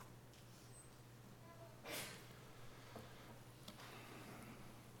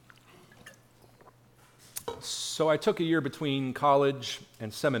So I took a year between college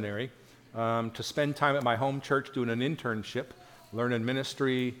and seminary to spend time at my home church doing an internship, learning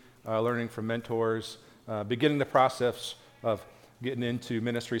ministry, learning from mentors, beginning the process of getting into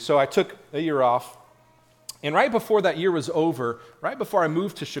ministry. So I took a year off. And right before that year was over, right before I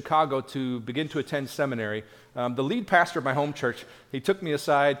moved to Chicago to begin to attend seminary, the lead pastor of my home church, he took me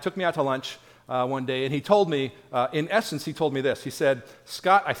aside, took me out to lunch one day, and he told me, in essence, he told me this. He said,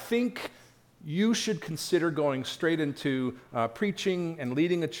 "Scott, I think you should consider going straight into preaching and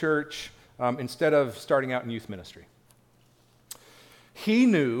leading a church instead of starting out in youth ministry." He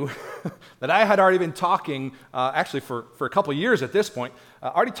knew that I had already been talking, actually for a couple of years at this point,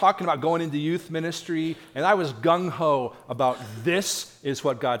 already talking about going into youth ministry, and I was gung-ho about this is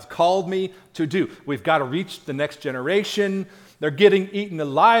what God's called me to do. We've got to reach the next generation. They're getting eaten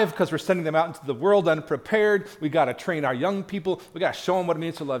alive because we're sending them out into the world unprepared. We've got to train our young people. We've got to show them what it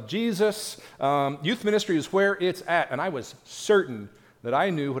means to love Jesus. Youth ministry is where it's at, and I was certain that I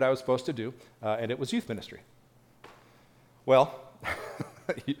knew what I was supposed to do, and it was youth ministry. Well,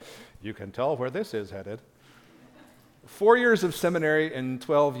 you can tell where this is headed. 4 years of seminary and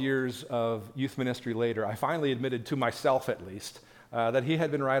 12 years of youth ministry later, I finally admitted to myself at least that he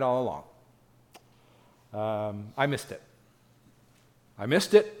had been right all along. I missed it.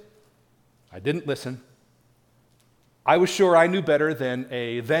 I didn't listen. I was sure I knew better than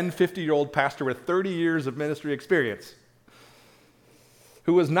a then 50-year-old pastor with 30 years of ministry experience,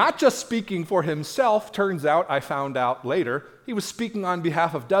 who was not just speaking for himself. Turns out, I found out later, he was speaking on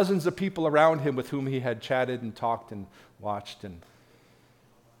behalf of dozens of people around him with whom he had chatted and talked and watched, and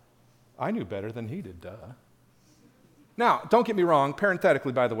I knew better than he did, duh. Now, don't get me wrong,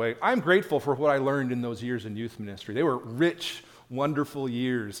 parenthetically, by the way, I'm grateful for what I learned in those years in youth ministry. They were rich, wonderful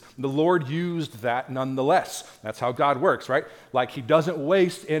years. The Lord used that nonetheless. That's how God works, right? Like he doesn't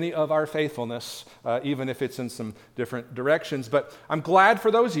waste any of our faithfulness, even if it's in some different directions. But I'm glad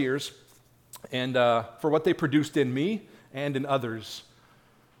for those years and for what they produced in me and in others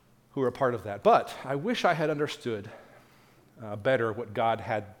who were a part of that. But I wish I had understood better what God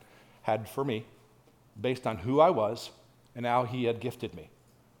had for me based on who I was and how he had gifted me.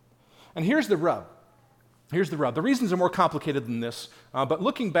 And here's the rub. The reasons are more complicated than this, but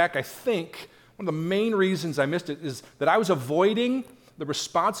looking back, I think one of the main reasons I missed it is that I was avoiding the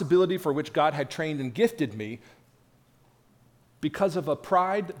responsibility for which God had trained and gifted me because of a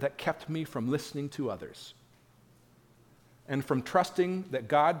pride that kept me from listening to others and from trusting that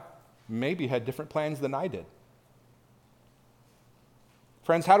God maybe had different plans than I did.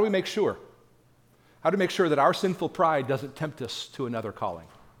 Friends, how do we make sure? How do we make sure that our sinful pride doesn't tempt us to another calling?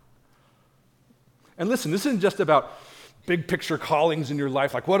 And listen, this isn't just about big picture callings in your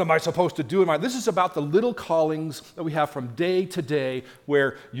life, like what am I supposed to do in my life? This is about the little callings that we have from day to day,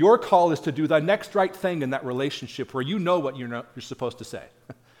 where your call is to do the next right thing in that relationship, where you know what you're supposed to say.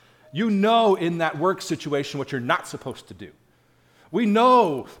 You know in that work situation what you're not supposed to do. We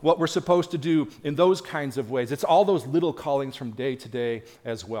know what we're supposed to do in those kinds of ways. It's all those little callings from day to day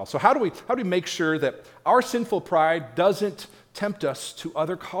as well. So how do we make sure that our sinful pride doesn't tempt us to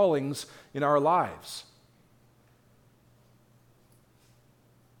other callings in our lives?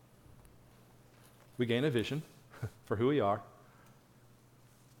 We gain a vision for who we are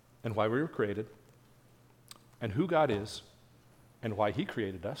and why we were created and who God is and why he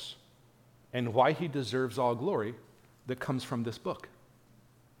created us and why he deserves all glory that comes from this book.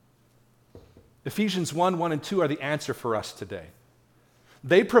 Ephesians 1 and 2 are the answer for us today.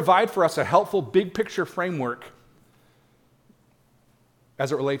 They provide for us a helpful big picture framework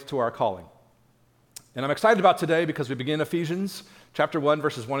as it relates to our calling. And I'm excited about today because we begin Ephesians chapter 1,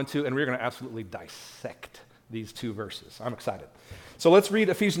 verses 1 and 2, and we're going to absolutely dissect these two verses. I'm excited. So let's read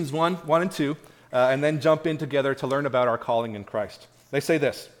Ephesians 1 and 2, and then jump in together to learn about our calling in Christ. They say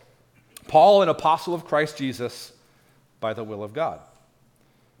this: Paul, an apostle of Christ Jesus, by the will of God.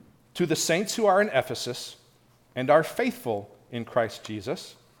 To the saints who are in Ephesus and are faithful in Christ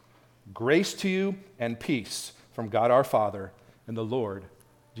Jesus, grace to you and peace from God our Father and the Lord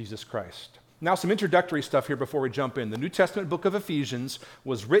Jesus Christ. Now, some introductory stuff here before we jump in. The New Testament book of Ephesians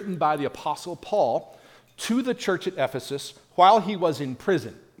was written by the Apostle Paul to the church at Ephesus while he was in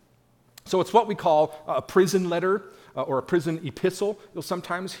prison. So it's what we call a prison letter or a prison epistle. You'll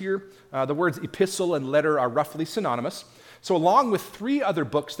sometimes hear the words epistle and letter are roughly synonymous. So along with 3 other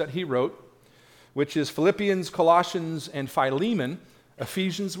books that he wrote, which is Philippians, Colossians, and Philemon,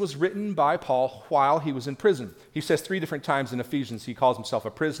 Ephesians was written by Paul while he was in prison. He says 3 different times in Ephesians he calls himself a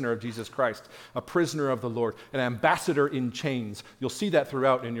prisoner of Jesus Christ, a prisoner of the Lord, an ambassador in chains. You'll see that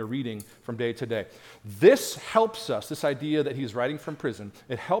throughout in your reading from day to day. This helps us, this idea that he's writing from prison,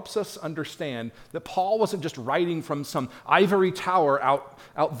 it helps us understand that Paul wasn't just writing from some ivory tower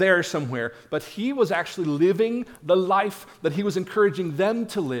out there somewhere, but he was actually living the life that he was encouraging them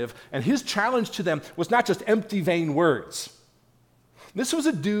to live, and his challenge to them was not just empty, vain words. This was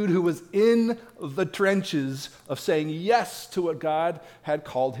a dude who was in the trenches of saying yes to what God had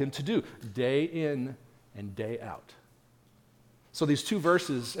called him to do, day in and day out. So these 2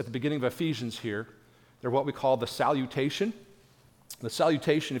 verses at the beginning of Ephesians here, they're what we call the salutation. The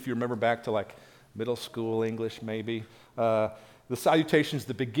salutation, if you remember back to like middle school English maybe, the salutation is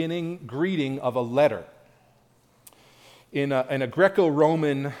the beginning greeting of a letter. In a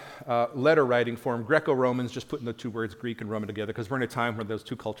Greco-Roman letter writing form, Greco-Romans, just putting the 2 words Greek and Roman together because we're in a time where those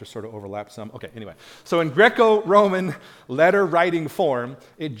 2 cultures sort of overlap some. Okay, anyway. So in Greco-Roman letter writing form,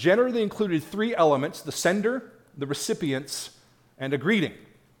 it generally included 3 elements: the sender, the recipients, and a greeting.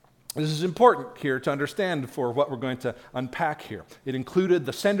 This is important here to understand for what we're going to unpack here. It included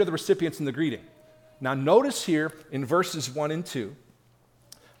the sender, the recipients, and the greeting. Now notice here in verses 1 and 2,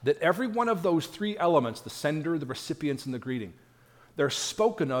 that every one of those 3 elements, the sender, the recipients, and the greeting, they're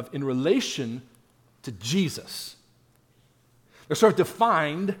spoken of in relation to Jesus. They're sort of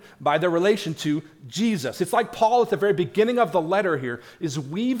defined by their relation to Jesus. It's like Paul at the very beginning of the letter here is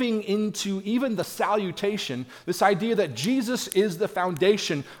weaving into even the salutation this idea that Jesus is the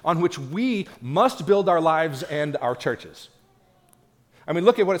foundation on which we must build our lives and our churches. I mean,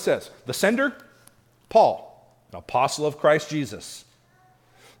 look at what it says. The sender, Paul, an apostle of Christ Jesus.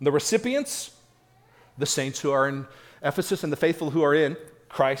 The recipients, the saints who are in Ephesus and the faithful who are in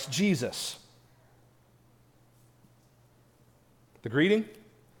Christ Jesus. The greeting,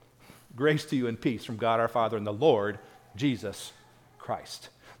 grace to you and peace from God our Father and the Lord Jesus Christ.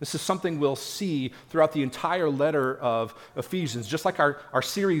 This is something we'll see throughout the entire letter of Ephesians, just like our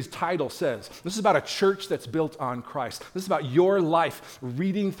series title says. This is about a church that's built on Christ. This is about your life,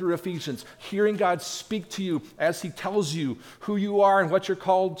 reading through Ephesians, hearing God speak to you as he tells you who you are and what you're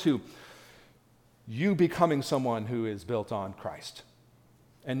called to. You becoming someone who is built on Christ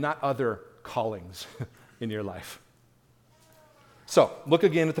and not other callings in your life. So, look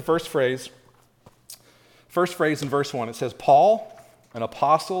again at the first phrase. First phrase in verse 1, it says, Paul, an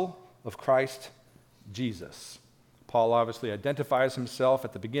apostle of Christ Jesus. Paul obviously identifies himself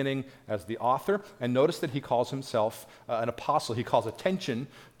at the beginning as the author, and notice that he calls himself an apostle. He calls attention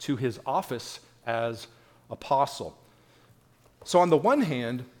to his office as apostle. So on the one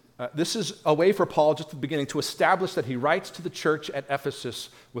hand, this is a way for Paul just at the beginning to establish that he writes to the church at Ephesus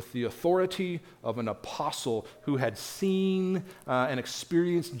with the authority of an apostle who had seen and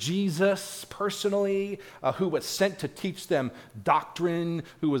experienced Jesus personally, who was sent to teach them doctrine,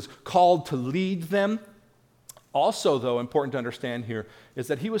 who was called to lead them. Also, though, important to understand here is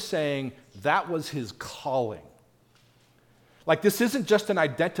that he was saying that was his calling. Like, this isn't just an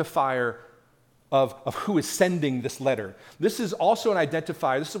identifier of who is sending this letter. This is also an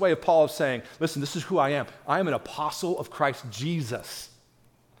identifier. This is a way of Paul of saying, listen, this is who I am. I am an apostle of Christ Jesus.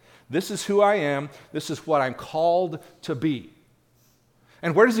 This is who I am. This is what I'm called to be.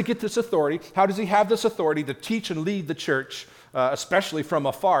 And where does he get this authority? How does he have this authority to teach and lead the church, especially from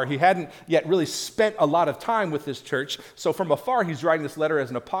afar? He hadn't yet really spent a lot of time with this church, so from afar he's writing this letter as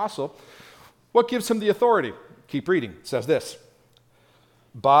an apostle. What gives him the authority? Keep reading. It says this,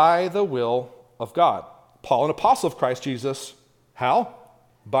 by the will of God. Paul, an apostle of Christ Jesus. How?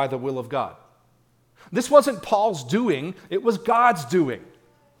 By the will of God. This wasn't Paul's doing, it was God's doing.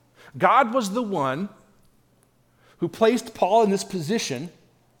 God was the one who placed Paul in this position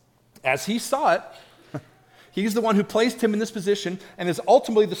as he saw it. He's the one who placed him in this position and is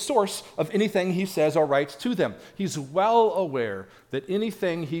ultimately the source of anything he says or writes to them. He's well aware that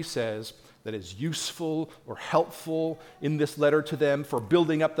anything he says that is useful or helpful in this letter to them for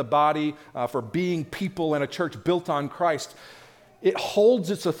building up the body, for being people in a church built on Christ, it holds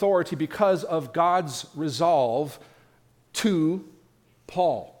its authority because of God's resolve to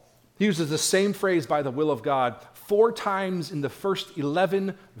Paul. He uses the same phrase, by the will of God, 4 times in the first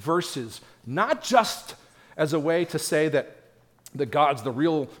 11 verses, not just as a way to say that God's the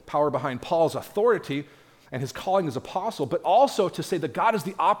real power behind Paul's authority and his calling as apostle, but also to say that God is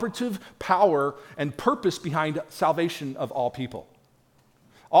the operative power and purpose behind salvation of all people.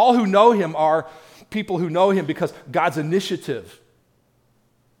 All who know him are people who know him because God's initiative.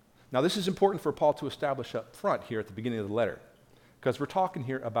 Now, this is important for Paul to establish up front here at the beginning of the letter, because we're talking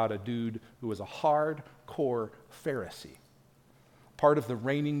here about a dude who was a hardcore Pharisee. part of the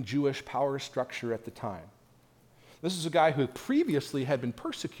reigning Jewish power structure at the time. This is a guy who previously had been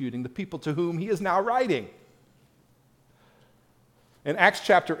persecuting the people to whom he is now writing. In Acts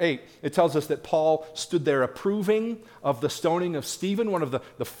chapter 8, it tells us that Paul stood there approving of the stoning of Stephen, one of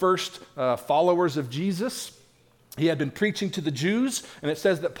the first followers of Jesus. He had been preaching to the Jews, and it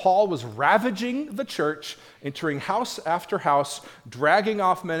says that Paul was ravaging the church, entering house after house, dragging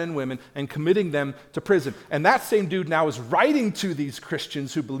off men and women, and committing them to prison. And that same dude now is writing to these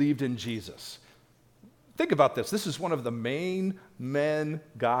Christians who believed in Jesus. Think about this. This is one of the main men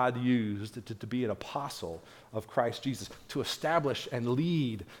God used to be an apostle of Christ Jesus, to establish and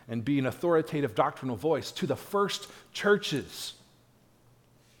lead and be an authoritative doctrinal voice to the first churches.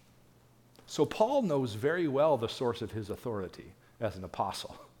 So Paul knows very well the source of his authority as an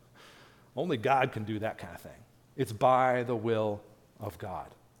apostle. Only God can do that kind of thing. It's by the will of God.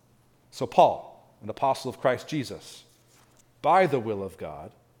 So Paul, an apostle of Christ Jesus, by the will of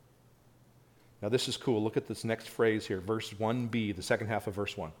God. Now this is cool. Look at this next phrase here, verse 1b, the second half of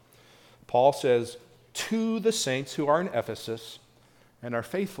verse 1. Paul says, to the saints who are in Ephesus and are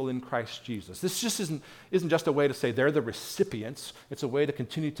faithful in Christ Jesus. This just isn't just a way to say they're the recipients. It's a way to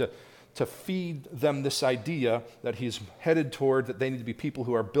continue to feed them this idea that he's headed toward, that they need to be people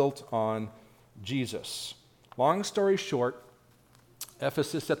who are built on Jesus. Long story short,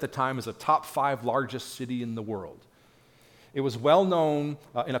 Ephesus at the time is a top 5 largest city in the world. It was well known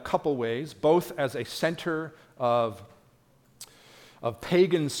in a couple ways, both as a center of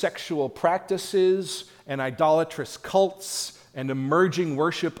pagan sexual practices and idolatrous cults and emerging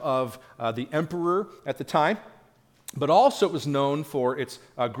worship of the emperor at the time. But also it was known for its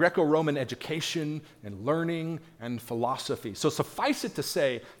Greco-Roman education and learning and philosophy. So suffice it to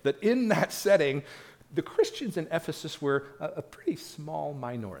say that in that setting, the Christians in Ephesus were a pretty small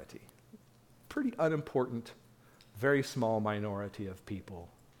minority, pretty unimportant, very small minority of people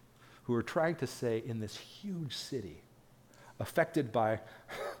who were trying to say in this huge city, affected by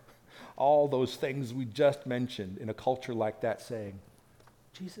all those things we just mentioned in a culture like that, saying,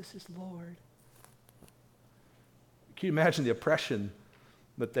 Jesus is Lord. Can you imagine the oppression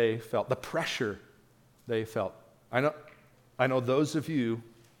that they felt, the pressure they felt? I know those of you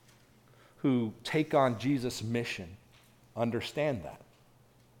who take on Jesus' mission understand that.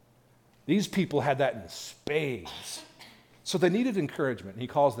 These people had that in spades. So they needed encouragement. He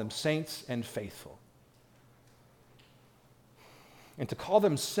calls them saints and faithful. And to call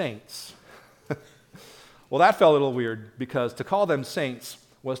them saints, well, that felt a little weird, because to call them saints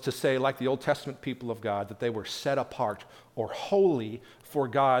was to say, like the Old Testament people of God, that they were set apart or holy for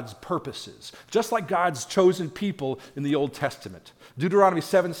God's purposes, just like God's chosen people in the Old Testament. Deuteronomy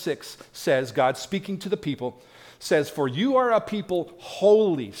 7:6 says, God speaking to the people, says, for you are a people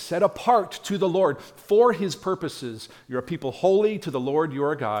holy, set apart to the Lord for his purposes. You're a people holy to the Lord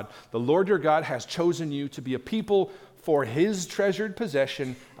your God. The Lord your God has chosen you to be a people for his treasured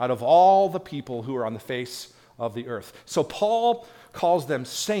possession out of all the people who are on the face of the earth. So Paul calls them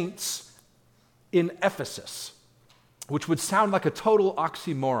saints in Ephesus, which would sound like a total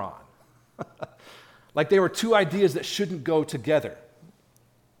oxymoron. Like they were two ideas that shouldn't go together.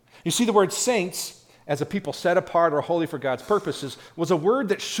 You see, the word saints, as a people set apart or holy for God's purposes, was a word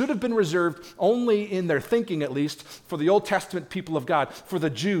that should have been reserved only in their thinking, at least, for the Old Testament people of God, for the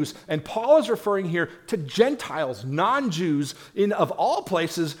Jews. And Paul is referring here to Gentiles, non-Jews, in, of all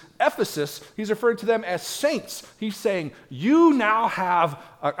places, Ephesus. He's referring to them as saints. He's saying, you now have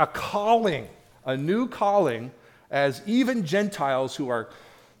a calling, a new calling, as even Gentiles who are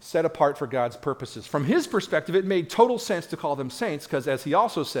set apart for God's purposes. From his perspective, it made total sense to call them saints, because as he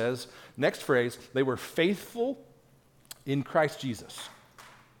also says, next phrase, they were faithful in Christ Jesus.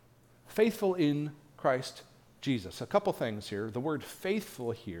 Faithful in Christ Jesus. A couple things here. The word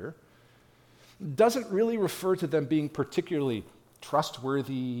faithful here doesn't really refer to them being particularly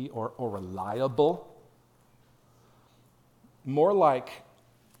trustworthy or reliable. More like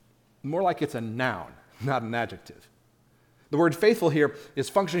it's a noun, not an adjective. The word faithful here is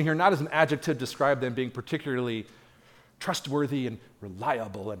functioning here not as an adjective to describe them being particularly trustworthy and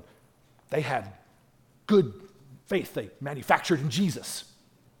reliable, and they had good faith they manufactured in Jesus.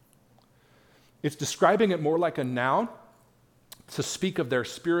 It's describing it more like a noun to speak of their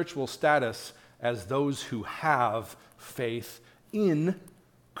spiritual status as those who have faith in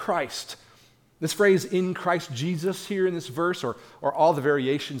Christ. This phrase, in Christ Jesus, here in this verse, or all the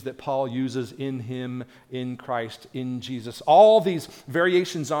variations that Paul uses, in him, in Christ, in Jesus, all these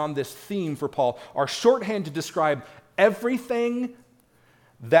variations on this theme for Paul are shorthand to describe everything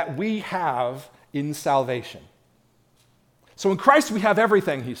that we have in salvation. So in Christ we have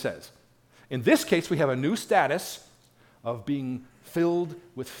everything, he says. In this case, we have a new status, of being filled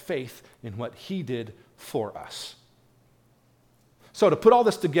with faith in what he did for us. So to put all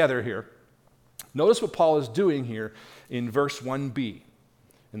this together here, notice what Paul is doing here in verse 1b,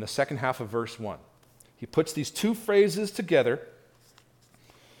 in the second half of verse 1. He puts these two phrases together,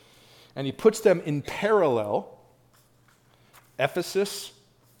 and he puts them in parallel. Ephesus,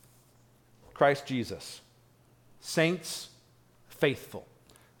 Christ Jesus. Saints, faithful.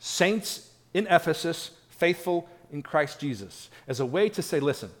 Saints in Ephesus, faithful in Christ Jesus. As a way to say,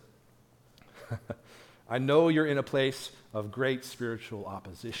 listen, I know you're in a place of great spiritual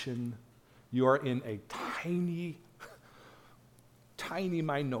opposition. You are in a tiny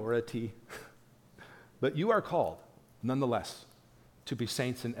minority, but you are called, nonetheless, to be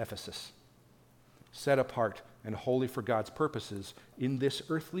saints in Ephesus, set apart and holy for God's purposes in this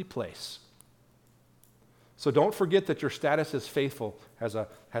earthly place. So don't forget that your status as faithful has a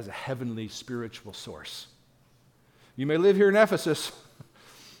heavenly spiritual source. You may live here in Ephesus,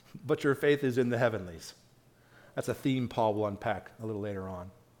 but your faith is in the heavenlies. That's a theme Paul will unpack a little later on.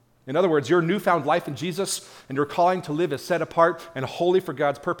 In other words, your newfound life in Jesus and your calling to live as set apart and holy for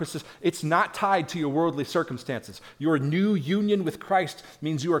God's purposes, it's not tied to your worldly circumstances. Your new union with Christ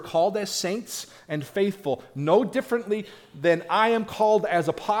means you are called as saints and faithful, no differently than I am called as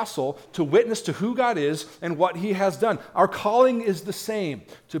apostle to witness to who God is and what he has done. Our calling is the same,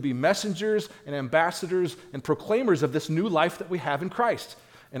 to be messengers and ambassadors and proclaimers of this new life that we have in Christ.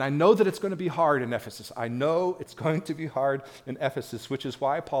 And I know that it's going to be hard in Ephesus. I know it's going to be hard in Ephesus, which is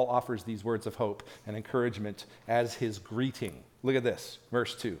why Paul offers these words of hope and encouragement as his greeting. Look at this,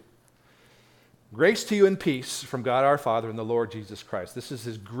 verse 2. Grace to you and peace from God our Father and the Lord Jesus Christ. This is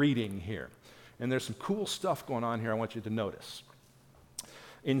his greeting here. And there's some cool stuff going on here I want you to notice.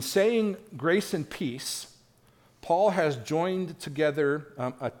 In saying grace and peace, Paul has joined together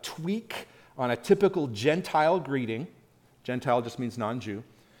a tweak on a typical Gentile greeting. Gentile just means non-Jew.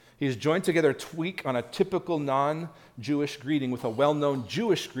 He's joined together a tweak on a typical non-Jewish greeting with a well-known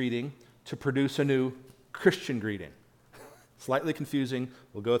Jewish greeting to produce a new Christian greeting. Slightly confusing.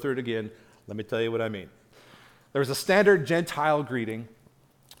 We'll go through it again. Let me tell you what I mean. There's a standard Gentile greeting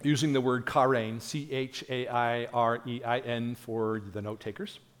using the word charein, C-H-A-I-R-E-I-N for the note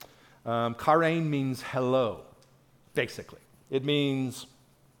takers. Charein means hello, basically. It means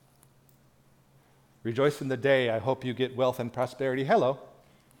rejoice in the day. I hope you get wealth and prosperity. Hello.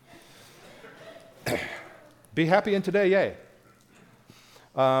 Be happy in today, yay.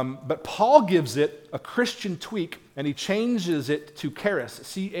 But Paul gives it a Christian tweak, and he changes it to charis,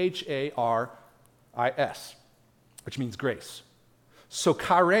 C-H-A-R-I-S, which means grace. So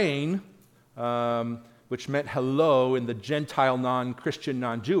charein, which meant hello in the Gentile, non-Christian,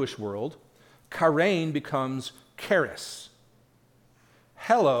 non-Jewish world, charein becomes charis.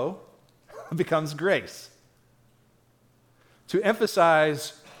 Hello becomes grace. To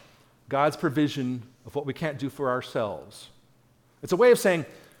emphasize God's provision of what we can't do for ourselves. It's a way of saying,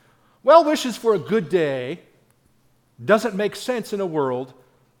 well wishes for a good day doesn't make sense in a world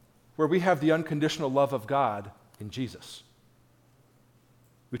where we have the unconditional love of God in Jesus.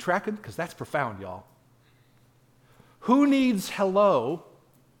 We tracking? Because that's profound, y'all. Who needs hello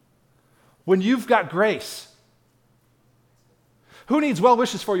when you've got grace? Who needs well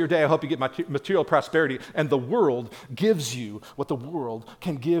wishes for your day? I hope you get material prosperity. And the world gives you what the world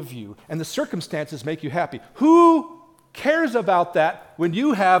can give you. And the circumstances make you happy. Who cares about that when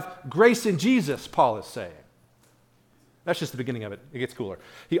you have grace in Jesus, Paul is saying. That's just the beginning of it. It gets cooler.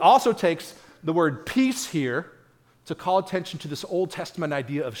 He also takes the word peace here to call attention to this Old Testament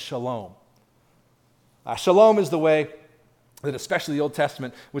idea of shalom. Shalom is the way that especially the Old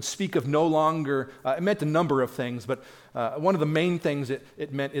Testament would speak of no longer, it meant a number of things, but one of the main things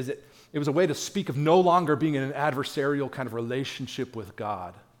it meant is it was a way to speak of no longer being in an adversarial kind of relationship with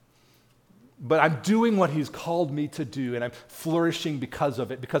God. But I'm doing what he's called me to do, and I'm flourishing because of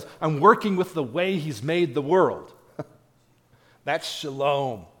it, because I'm working with the way he's made the world. That's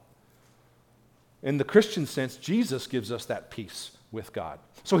shalom. In the Christian sense, Jesus gives us that peace with God.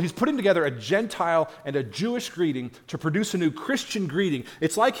 So he's putting together a Gentile and a Jewish greeting to produce a new Christian greeting.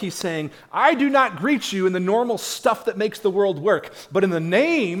 It's like he's saying, I do not greet you in the normal stuff that makes the world work, but in the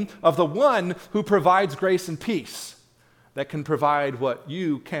name of the one who provides grace and peace that can provide what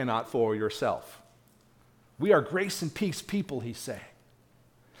you cannot for yourself. We are grace and peace people, he's saying.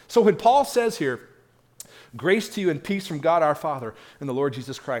 So when Paul says here, grace to you and peace from God our Father and the Lord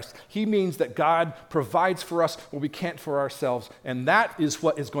Jesus Christ, he means that God provides for us what we can't for ourselves, and that is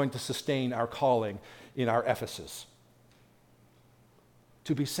what is going to sustain our calling in our Ephesus.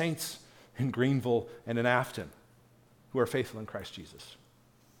 To be saints in Greenville and in Afton who are faithful in Christ Jesus.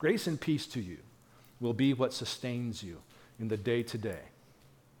 Grace and peace to you will be what sustains you in the day-to-day.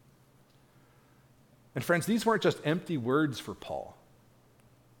 And friends, these weren't just empty words for Paul.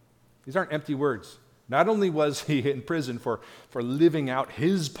 These aren't empty words. Not only was he in prison for living out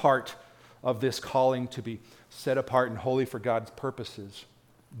his part of this calling to be set apart and holy for God's purposes,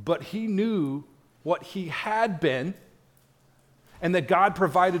 but he knew what he had been and that God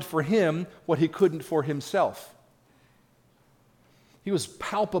provided for him what he couldn't for himself. He was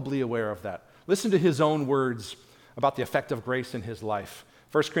palpably aware of that. Listen to his own words about the effect of grace in his life.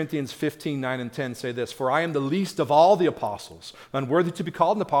 1 Corinthians 15, 9 and 10 say this, "For I am the least of all the apostles, unworthy to be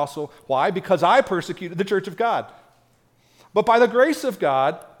called an apostle." Why? Because I persecuted the church of God. But by the grace of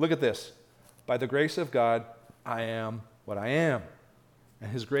God, look at this, by the grace of God, I am what I am.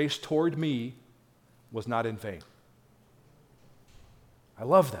 And his grace toward me was not in vain. I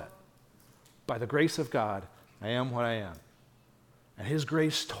love that. By the grace of God, I am what I am. And his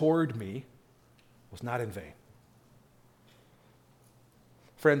grace toward me was not in vain.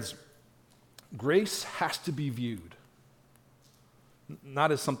 Friends, grace has to be viewed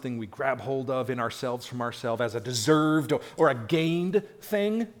not as something we grab hold of in ourselves from ourselves, as a deserved or a gained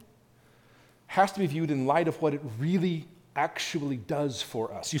thing. It has to be viewed in light of what it really actually does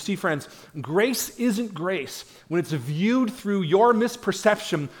for us. You see, friends, grace isn't grace when it's viewed through your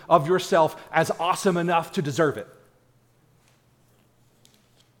misperception of yourself as awesome enough to deserve it.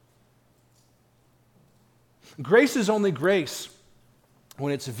 Grace is only grace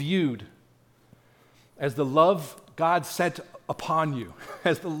when it's viewed as the love God set upon you,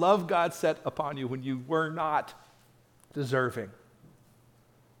 as the love God set upon you when you were not deserving,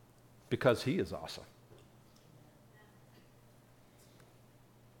 because he is awesome.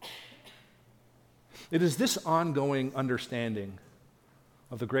 It is this ongoing understanding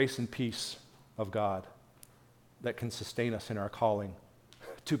of the grace and peace of God that can sustain us in our calling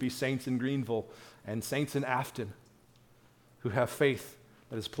to be saints in Greenville and saints in Afton who have faith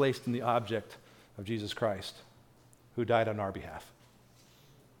that is placed in the object of Jesus Christ, who died on our behalf.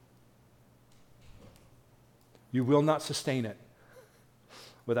 You will not sustain it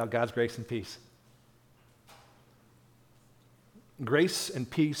without God's grace and peace. Grace and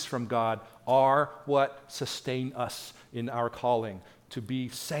peace from God are what sustain us in our calling to be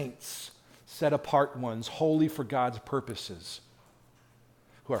saints, set apart ones, holy for God's purposes,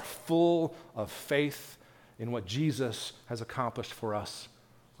 who are full of faith in what Jesus has accomplished for us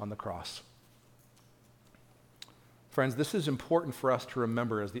on the cross. Friends, this is important for us to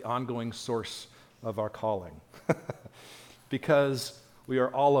remember as the ongoing source of our calling. Because we are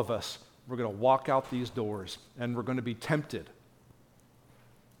all of us, we're going to walk out these doors and we're going to be tempted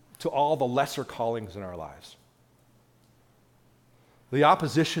to all the lesser callings in our lives. The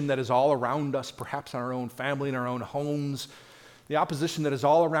opposition that is all around us, perhaps in our own family, in our own homes, the opposition that is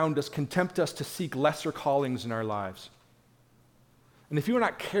all around us can tempt us to seek lesser callings in our lives. And if you are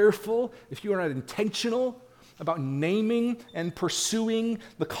not careful, if you are not intentional about naming and pursuing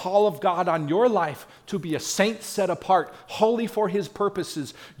the call of God on your life to be a saint set apart, holy for his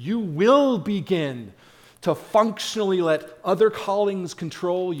purposes, you will begin to functionally let other callings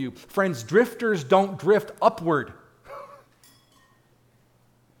control you. Friends, drifters don't drift upward.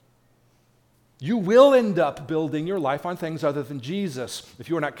 You will end up building your life on things other than Jesus if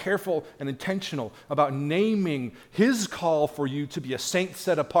you are not careful and intentional about naming his call for you to be a saint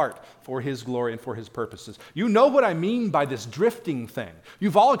set apart for his glory and for his purposes. You know what I mean by this drifting thing.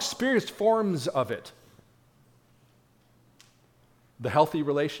 You've all experienced forms of it. The healthy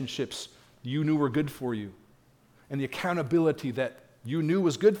relationships you knew were good for you, and the accountability that you knew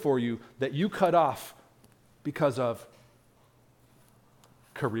was good for you that you cut off because of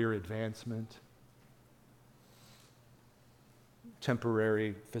career advancement,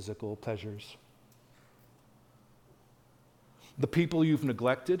 temporary physical pleasures. The people you've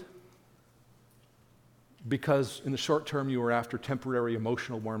neglected because in the short term you were after temporary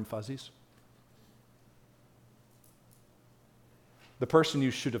emotional warm fuzzies. The person you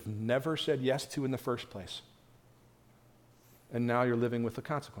should have never said yes to in the first place. And now you're living with the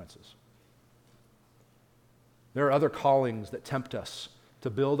consequences. There are other callings that tempt us to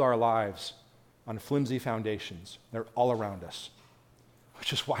build our lives on flimsy foundations. They're all around us,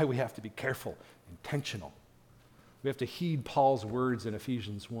 which is why we have to be careful, intentional. We have to heed Paul's words in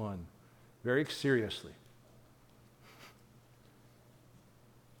Ephesians 1 very seriously.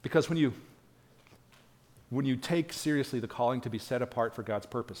 Because when you take seriously the calling to be set apart for God's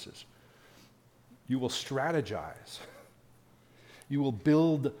purposes, you will strategize. You will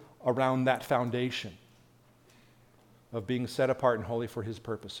build around that foundation of being set apart and holy for his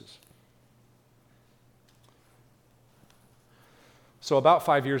purposes. So about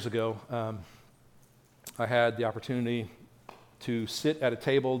 5 years ago, I had the opportunity to sit at a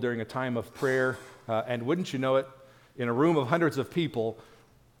table during a time of prayer, and wouldn't you know it, in a room of hundreds of people,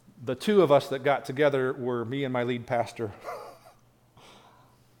 the two of us that got together were me and my lead pastor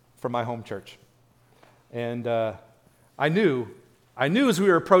from my home church. And I knew as we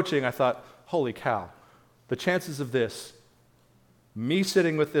were approaching, I thought, holy cow, the chances of this, me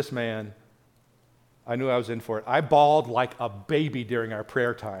sitting with this man, I knew I was in for it. I bawled like a baby during our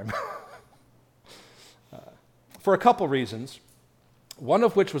prayer time. For a couple reasons, one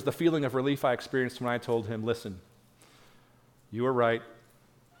of which was the feeling of relief I experienced when I told him, listen, you were right.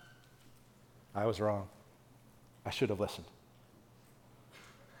 I was wrong. I should have listened.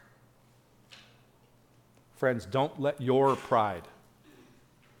 Friends, don't let your pride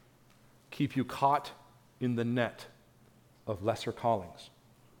keep you caught in the net of lesser callings.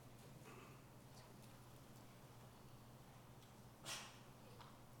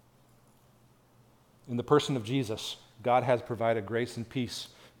 In the person of Jesus, God has provided grace and peace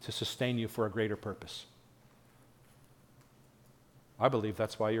to sustain you for a greater purpose. I believe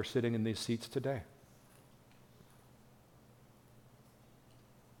that's why you're sitting in these seats today.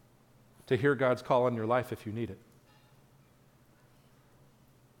 To hear God's call on your life if you need it.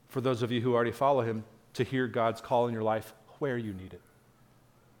 For those of you who already follow Him, to hear God's call in your life where you need it.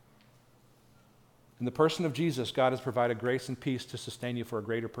 In the person of Jesus, God has provided grace and peace to sustain you for a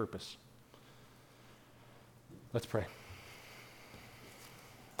greater purpose. Let's pray.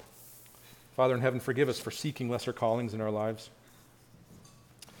 Father in heaven, forgive us for seeking lesser callings in our lives.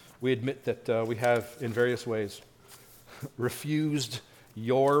 We admit that we have, in various ways, refused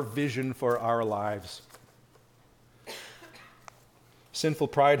your vision for our lives. Sinful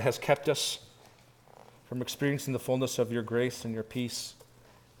pride has kept us from experiencing the fullness of your grace and your peace.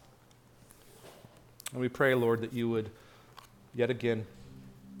 And we pray, Lord, that you would yet again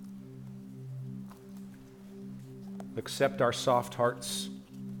accept our soft hearts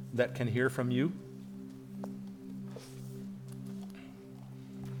that can hear from you,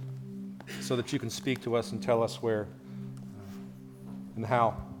 so that you can speak to us and tell us where and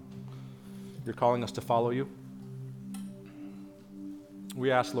how you're calling us to follow you.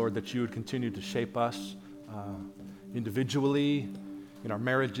 We ask, Lord, that you would continue to shape us individually, in our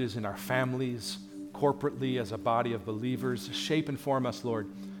marriages, in our families, corporately as a body of believers. Shape and form us, Lord,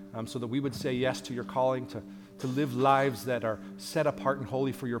 so that we would say yes to your calling to live lives that are set apart and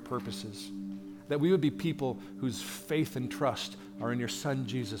holy for your purposes. That we would be people whose faith and trust are in your Son,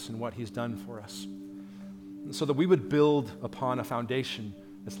 Jesus, and what he's done for us. So that we would build upon a foundation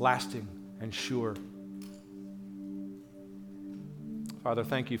that's lasting and sure. Father,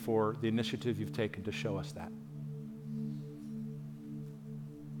 thank you for the initiative you've taken to show us that.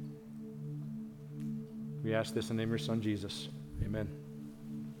 We ask this in the name of your Son, Jesus. Amen.